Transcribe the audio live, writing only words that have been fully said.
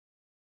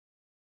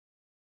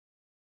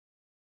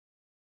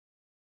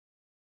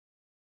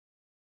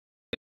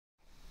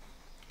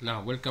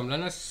Now, welcome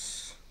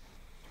learners.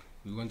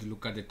 We want to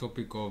look at the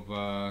topic of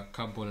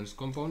carbonate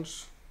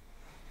compounds,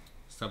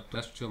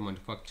 subindustrial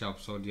manufacture of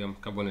sodium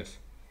carbonate.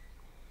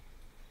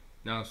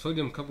 Now,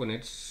 sodium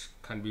carbonates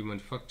can be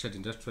manufactured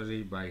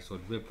industrially by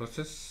Solvay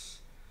process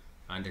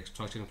and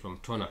extraction from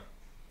toner.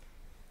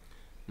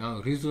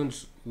 Now,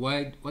 reasons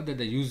why, what are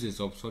the uses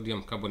of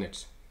sodium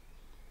carbonate?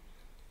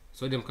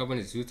 Sodium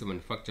carbonate is used to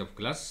manufacture of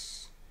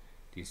glass.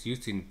 It is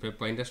used in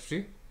paper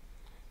industry.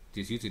 It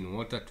is used in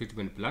water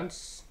treatment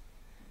plants.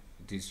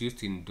 It is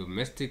used in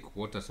domestic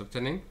water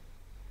softening.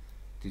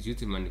 It is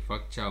used in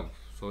manufacture of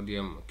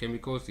sodium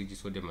chemicals, e.g.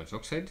 sodium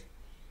hydroxide.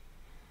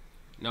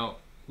 Now,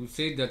 we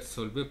say that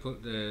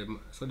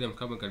sodium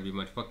carbonate can be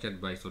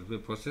manufactured by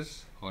Solvay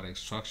process or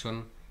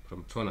extraction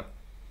from toner.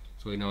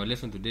 So in our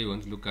lesson today, we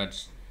want to look at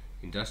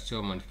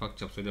industrial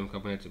manufacture of sodium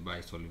carbonate by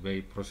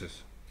Solvay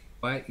process.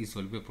 Why is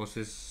Solvay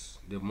process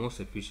the most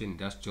efficient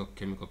industrial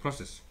chemical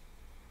process?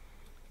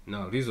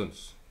 Now,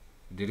 reasons.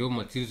 The raw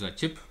materials are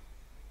cheap.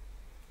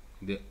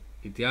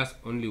 It has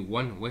only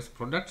one waste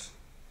product.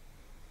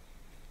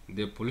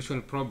 The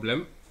pollution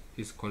problem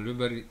is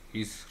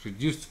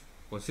reduced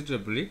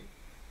considerably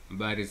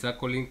by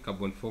recycling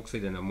carbon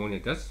dioxide and ammonia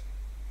gas.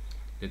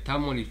 The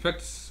thermal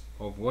effects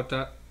on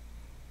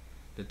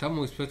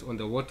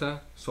the water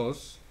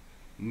source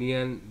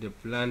near the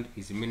plant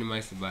is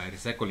minimized by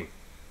recycling.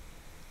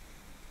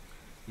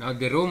 Now,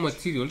 the raw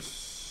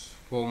materials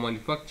for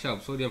manufacture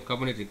of sodium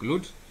carbonate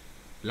include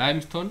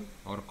limestone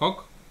or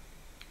coke,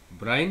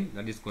 brine,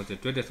 that is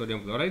concentrated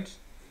sodium chloride,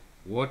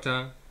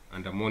 water,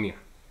 and ammonia.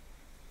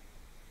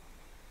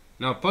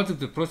 Now, part of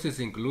the process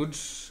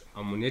includes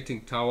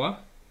ammoniating tower,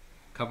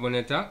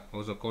 carbonator,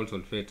 also called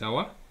sulfate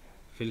tower,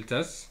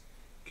 filters,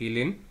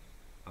 kiln,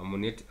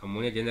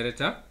 ammonia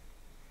generator,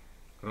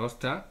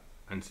 roaster,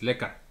 and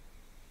slacker.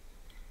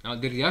 Now,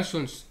 the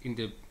reactions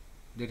and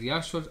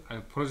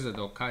processes that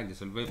occur in the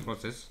Solvay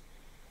process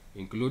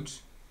include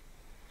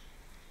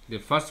the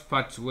first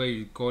part, where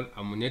you call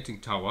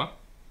ammoniating tower.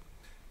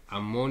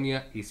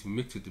 Ammonia is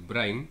mixed with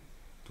brine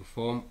to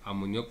form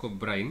ammoniacal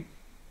brine,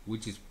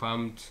 which is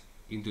pumped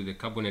into the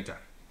carbonator.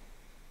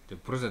 The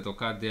process that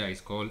occurs there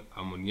is called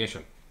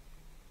ammoniation.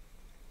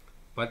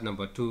 Part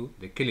number 2,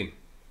 the kiln.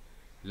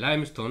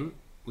 Limestone,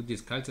 which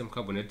is calcium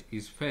carbonate,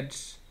 is fed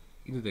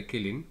into the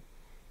kiln,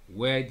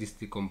 where it is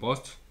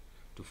decomposed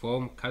to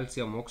form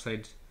calcium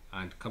oxide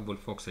and carbon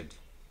dioxide.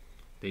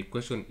 The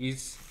equation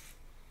is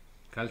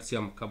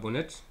calcium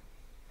carbonate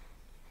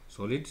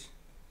solid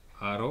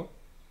arrow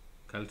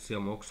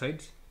calcium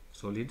oxide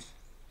solid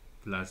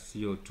plus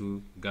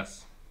CO2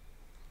 gas.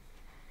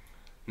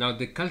 Now,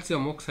 the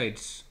calcium oxide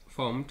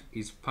formed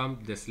is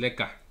pumped to the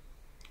slacker,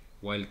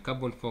 while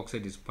carbon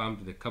dioxide is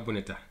pumped to the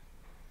carbonator.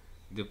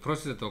 The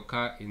process that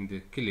occurs in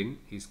the kiln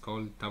is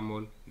called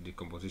thermal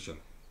decomposition.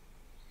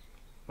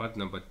 Part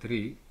number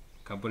 3,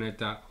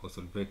 carbonator or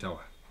Solvay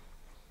tower.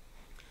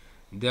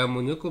 The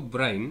ammoniacal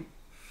brine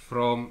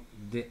from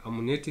the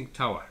ammoniating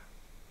tower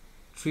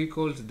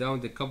trickles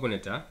down the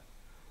carbonator,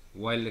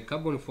 while the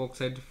carbon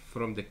dioxide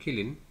from the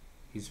kiln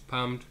is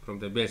pumped from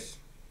the base.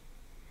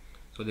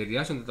 So the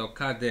reaction that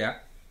occur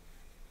there,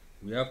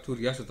 we have two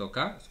reactions that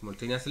occur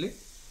simultaneously.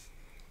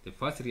 The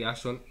first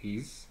reaction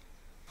is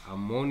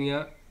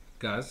ammonia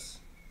gas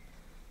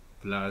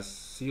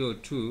plus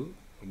CO2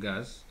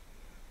 gas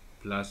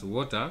plus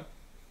water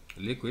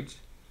liquid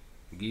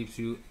gives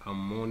you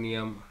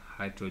ammonium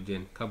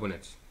hydrogen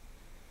carbonate.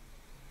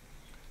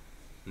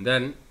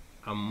 Then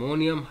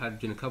ammonium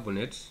hydrogen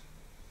carbonate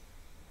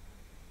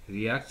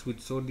reacts with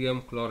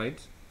sodium chloride,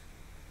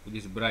 which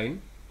is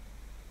brine,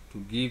 to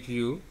give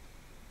you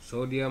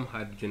sodium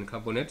hydrogen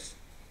carbonate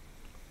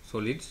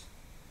solid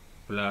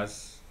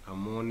plus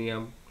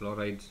ammonium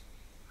chloride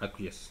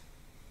aqueous.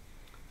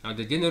 Now,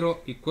 the general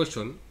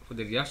equation for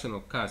the reaction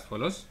occurs as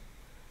follows: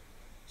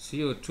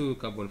 CO2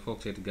 carbon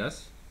dioxide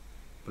gas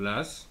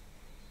plus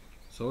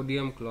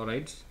sodium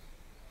chloride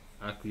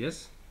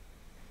aqueous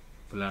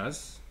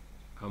plus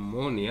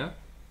ammonia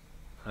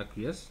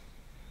aqueous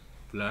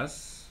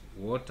plus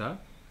water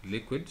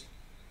liquid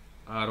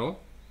arrow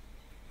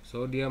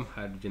sodium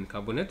hydrogen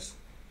carbonate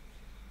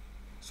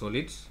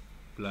solid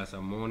plus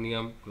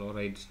ammonium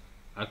chloride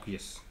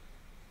aqueous.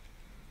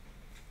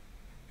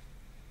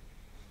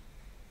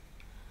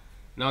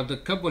 Now, the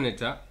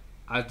carbonator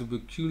has to be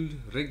cooled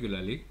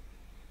regularly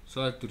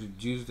so as to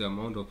reduce the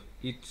amount of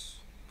heat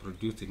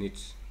produced in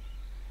it.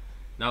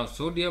 Now,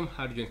 sodium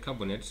hydrogen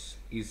carbonate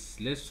is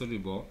less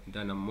soluble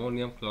than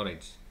ammonium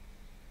chloride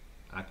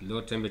at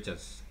low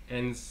temperatures,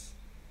 hence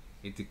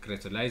it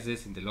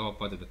crystallizes in the lower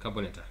part of the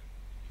carbonator.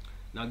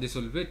 Now, the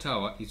Solvay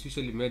tower is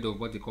usually made of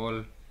what they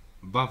call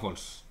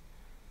bubbles.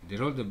 The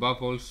role of the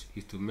bubbles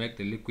is to make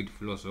the liquid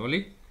flow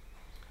slowly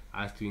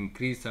as to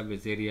increase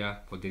surface area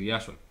for the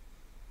reaction.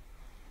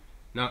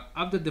 Now,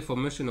 after the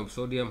formation of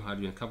sodium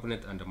hydrogen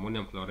carbonate and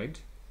ammonium chloride,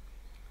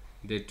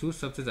 the two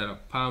substances are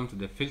pumped to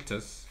the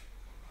filters,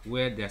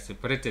 where they are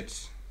separated.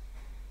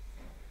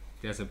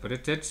 They are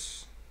separated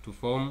to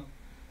form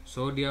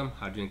sodium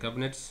hydrogen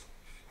carbonate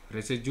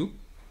residue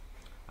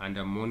and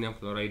ammonium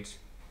chloride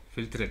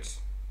filtrate.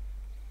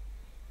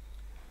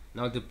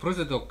 Now the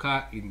process that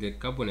occurs in the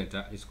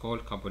carbonator is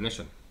called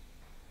carbonation.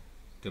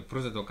 The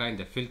process that occurs in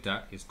the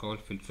filter is called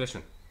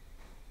filtration.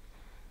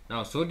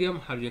 Now sodium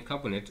hydrogen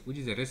carbonate, which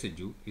is a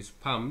residue, is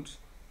pumped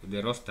to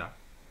the roaster,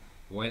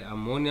 while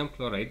ammonium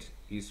chloride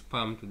is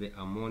pumped to the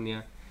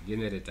ammonia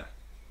generator.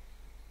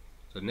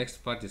 So next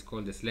part is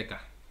called the slacker.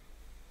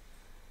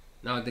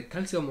 Now the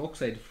calcium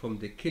oxide from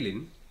the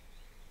kiln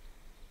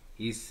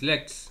is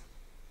slacked,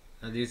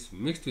 that is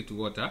mixed with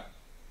water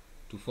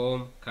to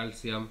form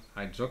calcium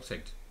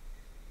hydroxide.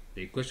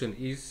 The equation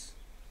is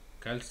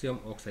calcium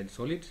oxide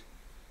solid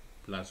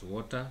plus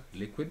water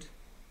liquid,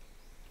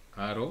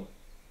 arrow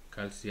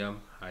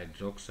calcium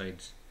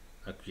hydroxide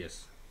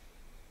aqueous.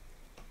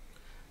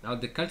 Now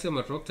the calcium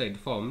hydroxide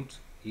formed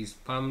is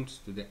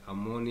pumped to the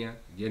ammonia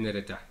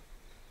generator.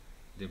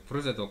 The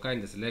process that occurs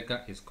in the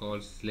slacker is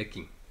called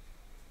slacking.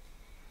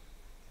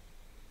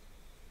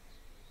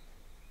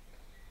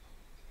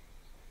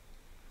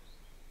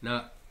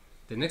 Now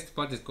the next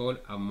part is called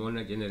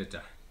ammonia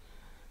generator.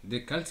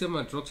 The calcium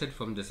hydroxide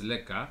from the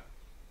slacker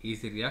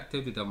is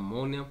reacted with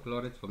ammonium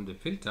chloride from the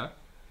filter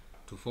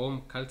to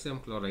form calcium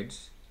chloride,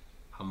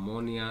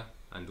 ammonia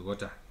and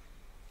water.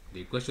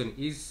 The equation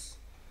is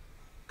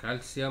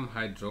calcium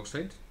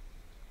hydroxide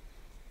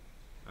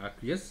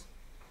aqueous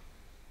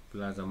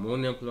plus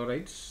ammonium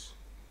chloride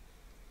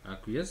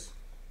aqueous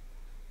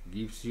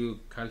gives you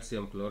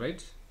calcium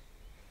chloride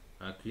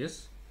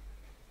aqueous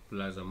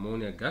plus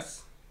ammonia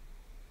gas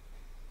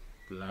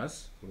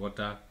plus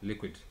water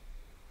liquid.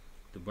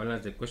 To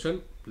balance the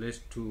equation,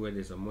 place 2 where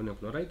there is ammonium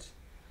chloride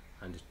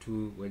and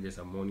 2 where there is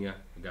ammonia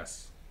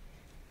gas.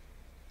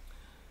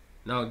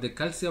 Now the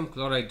calcium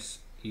chloride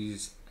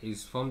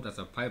is formed as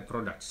a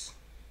byproduct,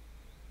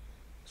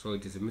 so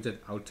it is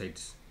emitted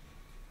outside.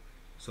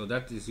 So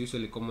that is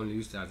usually commonly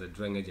used as a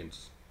drying agent.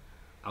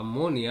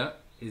 Ammonia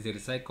is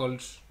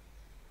recycled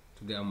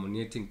to the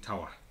ammoniating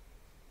tower.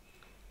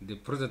 The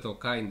process that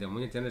occurs in the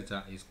ammonia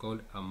generator is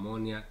called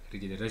ammonia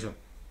regeneration.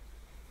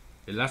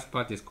 The last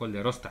part is called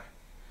the roaster.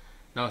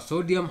 Now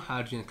sodium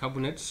hydrogen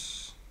carbonate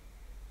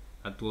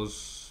that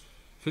was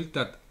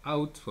filtered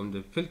out from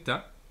the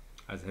filter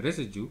as a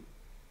residue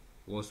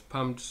was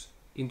pumped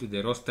into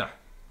the roaster,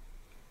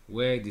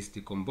 where it is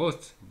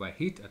decomposed by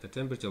heat at a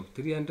temperature of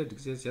 300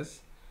 degrees Celsius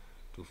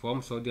to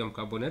form sodium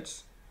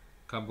carbonate,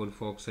 carbon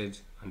dioxide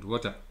and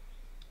water.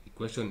 The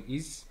equation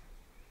is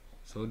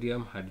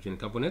sodium hydrogen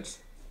carbonate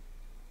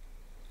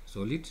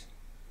solid,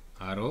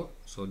 arrow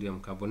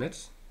sodium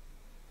carbonate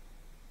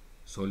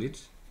solid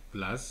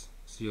plus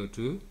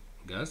CO2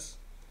 gas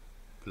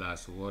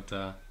plus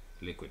water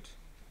liquid.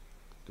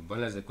 To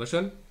balance the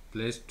equation,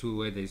 place 2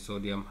 where there is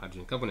sodium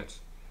hydrogen carbonate.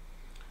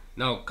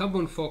 Now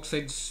carbon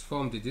dioxide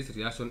formed in this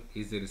reaction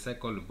is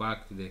recycled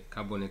back to the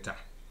carbonator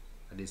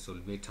at the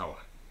Solvay tower.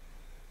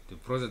 The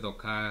process that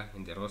occurs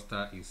in the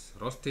roaster is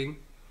roasting,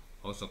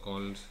 also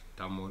called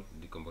thermal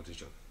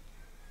decomposition.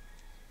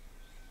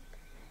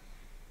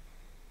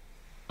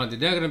 Now the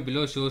diagram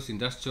below shows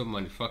industrial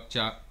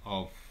manufacture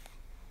of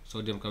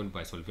sodium carbonate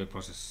by Solvay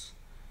process.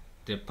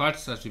 The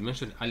parts, as we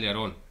mentioned earlier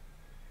on,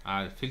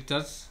 are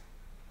filters,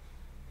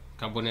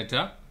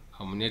 carbonator,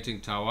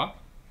 ammoniating tower,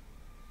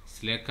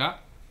 slacker,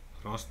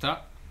 roaster,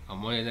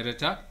 ammonia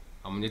generator,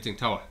 ammoniating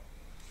tower.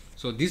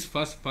 So this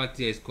first part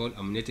here is called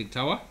ammoniating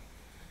tower.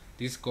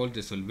 This is called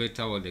the Solvay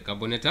tower, the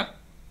carbonator.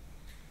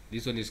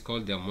 This one is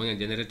called the ammonia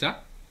generator.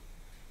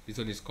 This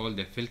one is called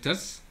the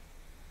filters.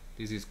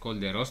 This is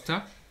called the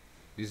roaster.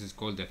 This is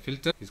called the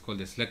filter. This is called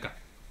the slacker.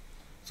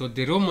 So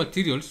the raw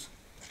materials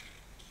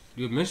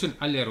you mentioned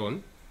earlier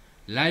on,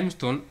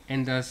 limestone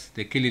enters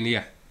the kiln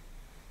here,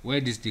 where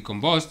it is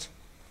decomposed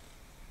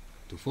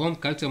to form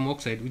calcium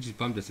oxide, which is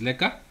pumped to the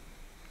slacker,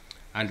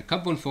 and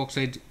carbon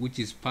dioxide, which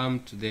is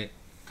pumped to the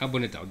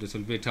carbonator of the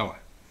Solvay tower.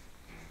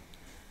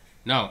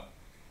 Now,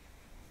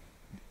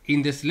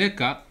 in the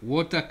slacker,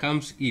 water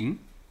comes in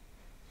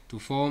to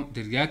form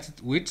the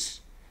reacted with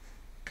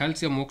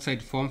calcium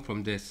oxide formed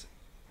from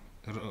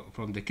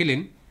the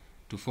kiln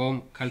to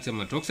form calcium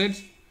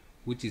hydroxide,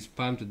 which is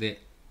pumped to the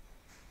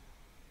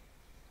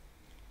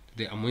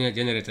ammonia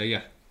generator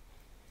here.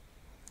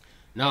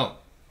 Now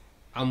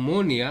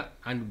ammonia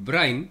and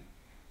brine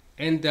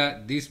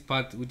enter this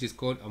part, which is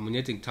called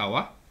ammoniating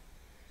tower.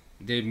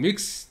 They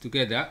mix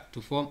together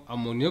to form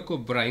ammoniacal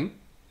brine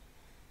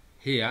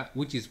here,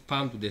 which is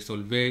pumped to the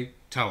Solvay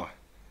tower.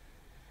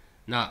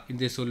 Now in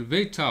the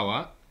Solvay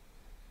tower,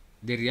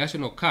 the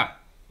reaction occurs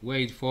where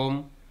it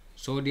forms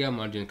sodium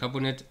hydrogen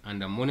carbonate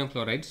and ammonium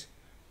chloride,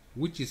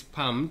 which is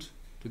pumped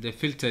to the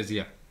filters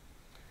here.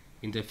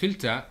 In the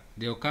filter,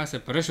 there occurs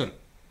separation.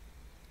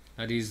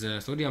 That is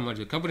sodium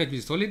hydrogen carbonate, which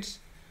is solid,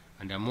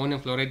 and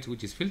ammonium chloride,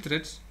 which is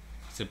filtered,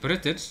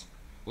 separated,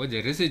 where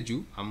the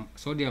residue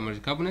sodium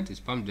hydrogen carbonate is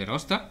pumped to the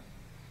roaster,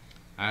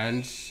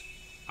 and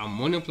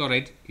ammonium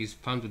chloride is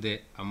pumped to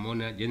the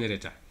ammonia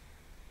generator.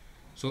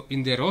 So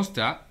in the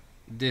roaster,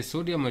 the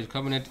sodium hydrogen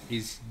carbonate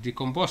is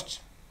decomposed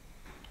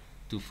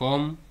to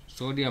form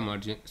sodium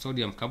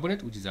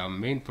carbonate, which is our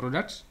main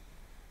product,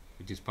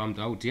 which is pumped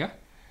out here.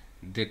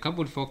 The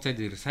carbon dioxide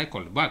is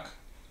recycled back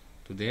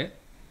to the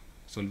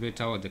Solvay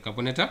tower, the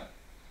carbonator.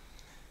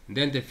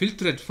 Then the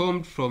filtrate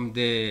formed from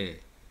the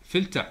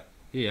filter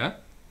here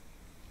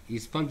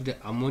is pumped to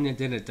the ammonia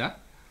generator,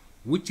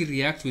 which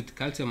reacts with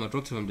calcium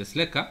hydroxide from the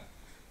slacker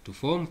to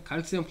form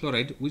calcium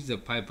chloride, which is a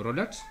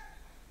byproduct,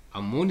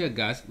 ammonia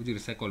gas, which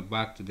is recycled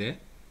back to the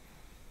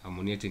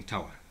ammoniating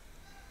tower.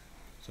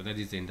 So that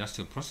is the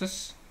industrial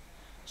process.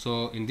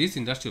 So in this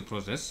industrial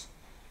process,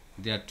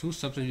 there are two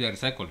substances that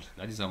are recycled,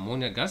 that is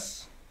ammonia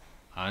gas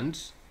and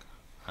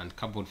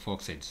carbon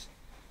dioxide.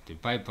 The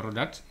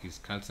byproduct is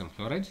calcium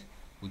chloride,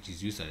 which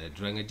is used as a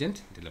drying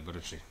agent in the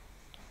laboratory.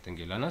 Thank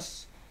you,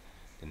 learners.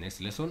 The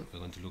next lesson, we're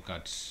going to look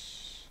at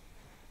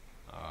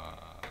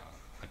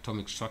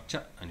atomic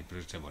structure and the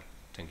periodic table.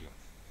 Thank you.